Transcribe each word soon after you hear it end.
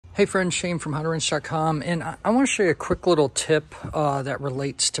Hey friends, Shane from HowToWrench.com, and I want to show you a quick little tip that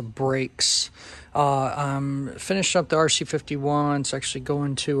relates to brakes. I'm finishing up the RC51. It's actually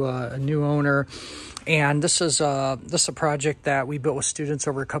going to a new owner, and this is a project that we built with students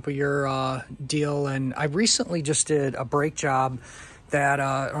over a couple year deal. And I recently just did a brake job that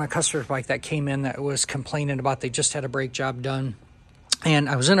on a customer's bike that came in that was complaining about they just had a brake job done. And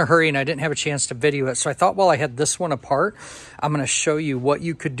I was in a hurry and I didn't have a chance to video it. So I thought while I had this one apart, I'm going to show you what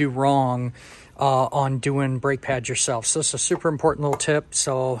you could do wrong on doing brake pads yourself. So this is a super important little tip.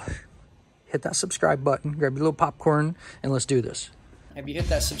 So hit that subscribe button, grab your little popcorn, and let's do this. Have you hit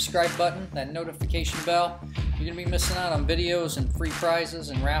that subscribe button, that notification bell? You're going to be missing out on videos and free prizes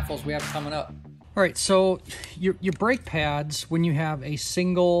and raffles we have coming up. All right, so your brake pads, when you have a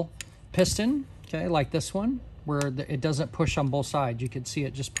single piston, okay, like this one, where it doesn't push on both sides. You can see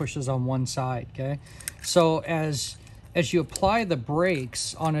it just pushes on one side, okay? So as you apply the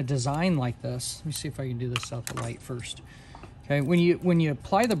brakes on a design like this, let me see if I can do this out the light first. Okay, when you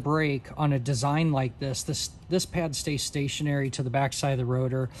apply the brake on a design like this pad stays stationary to the back side of the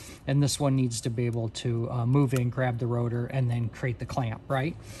rotor, and this one needs to be able to move in, grab the rotor, and then create the clamp,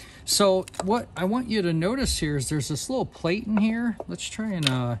 right? So what I want you to notice here is there's this little plate in here. Let's try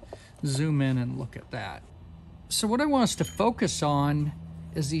and zoom in and look at that. So what I want us to focus on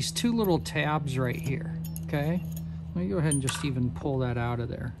is these two little tabs right here, okay? Let me go ahead and just even pull that out of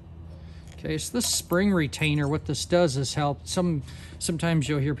there. Okay, so this spring retainer, what this does is help. Sometimes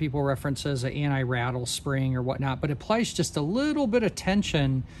you'll hear people reference as an anti-rattle spring or whatnot, but it applies just a little bit of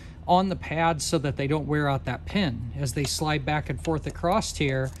tension on the pads so that they don't wear out that pin as they slide back and forth across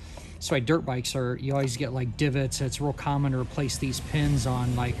here. So dirt bikes you always get like divots. It's real common to replace these pins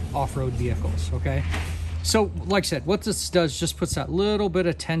on like off-road vehicles, okay? So, like I said, what this does just puts that little bit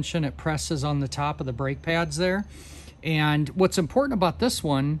of tension. It presses on the top of the brake pads there. And what's important about this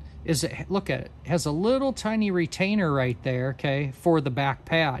one is, look at it. It has a little tiny retainer right there, okay, for the back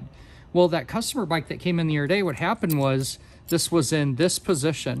pad. Well, that customer bike that came in the other day, what happened was this was in this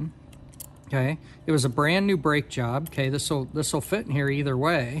position, okay? It was a brand new brake job, okay? This will fit in here either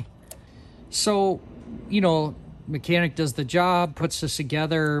way. So, you know, mechanic does the job, puts this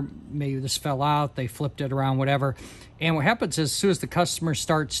together, maybe this fell out, they flipped it around, whatever. And what happens is as soon as the customer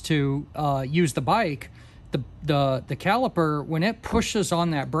starts to use the bike, the caliper, when it pushes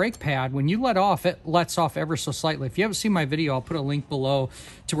on that brake pad, when you let off, it lets off ever so slightly. If you haven't seen my video, I'll put a link below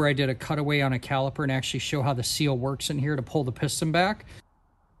to where I did a cutaway on a caliper and actually show how the seal works in here to pull the piston back.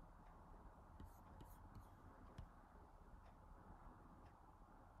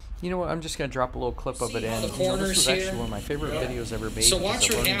 You know what, I'm just going to drop a little clip of it in. This is actually one of my favorite videos ever made. So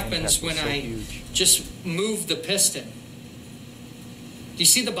watch what happens when I just move the piston. Do you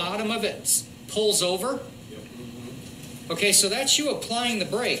see the bottom of it pulls over? Okay, so that's you applying the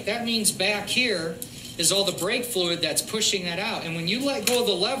brake. That means back here is all the brake fluid that's pushing that out. And when you let go of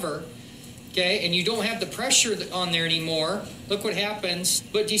the lever, okay, and you don't have the pressure on there anymore, look what happens.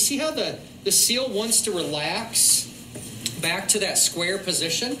 But do you see how the seal wants to relax back to that square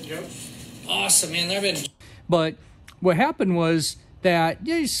position? Yep. Awesome, man. But what happened was that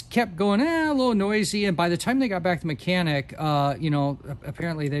they just kept going, a little noisy, and by the time they got back to the mechanic, you know,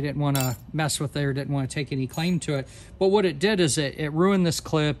 apparently they didn't want to mess with it or didn't want to take any claim to it. But what it did is it ruined this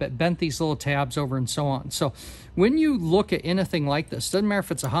clip, it bent these little tabs over and so on. So when you look at anything like this, doesn't matter if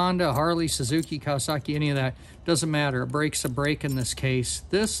it's a Honda, a Harley, Suzuki, Kawasaki, any of that, doesn't matter. A brake's a brake in this case.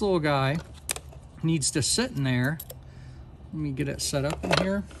 This little guy needs to sit in there. Let me get it set up in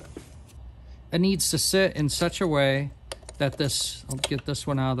here. It needs to sit in such a way that I'll get this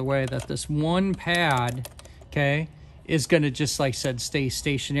one out of the way, that this one pad, okay, is going to just, like I said, stay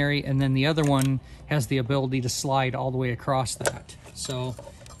stationary, and then the other one has the ability to slide all the way across that. So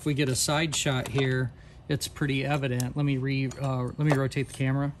if we get a side shot here, it's pretty evident. Let me rotate the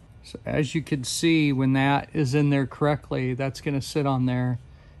camera. So as you can see, when that is in there correctly, that's going to sit on there,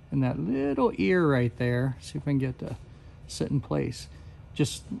 and that little ear right there, see if I can get to sit in place,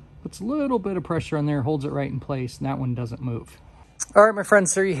 just puts a little bit of pressure on there, holds it right in place, and that one doesn't move. All right, my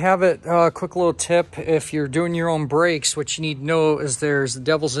friends, there you have it. Quick little tip. If you're doing your own brakes, what you need to know is there's the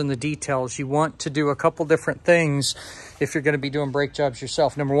devil's in the details. You want to do a couple different things if you're going to be doing brake jobs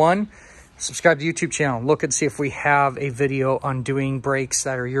yourself. Number one, subscribe to the YouTube channel. Look and see if we have a video on doing brakes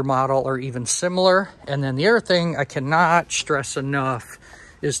that are your model or even similar. And then the other thing I cannot stress enough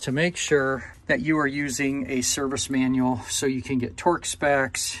is to make sure that you are using a service manual so you can get torque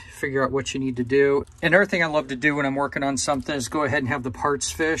specs, figure out what you need to do. Another thing I love to do when I'm working on something is go ahead and have the parts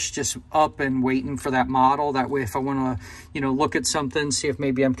fish just up and waiting for that model. That way, if I want to, you know, look at something, see if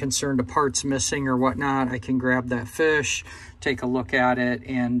maybe I'm concerned a part's missing or whatnot, I can grab that fish, take a look at it,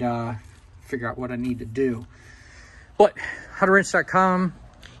 and figure out what I need to do. But howtowrench.com.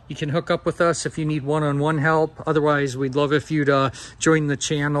 You can hook up with us if you need one-on-one help. Otherwise, we'd love if you'd join the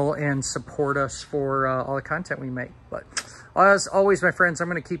channel and support us for all the content we make. But as always, my friends, I'm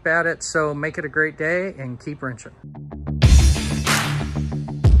going to keep at it. So make it a great day and keep wrenching.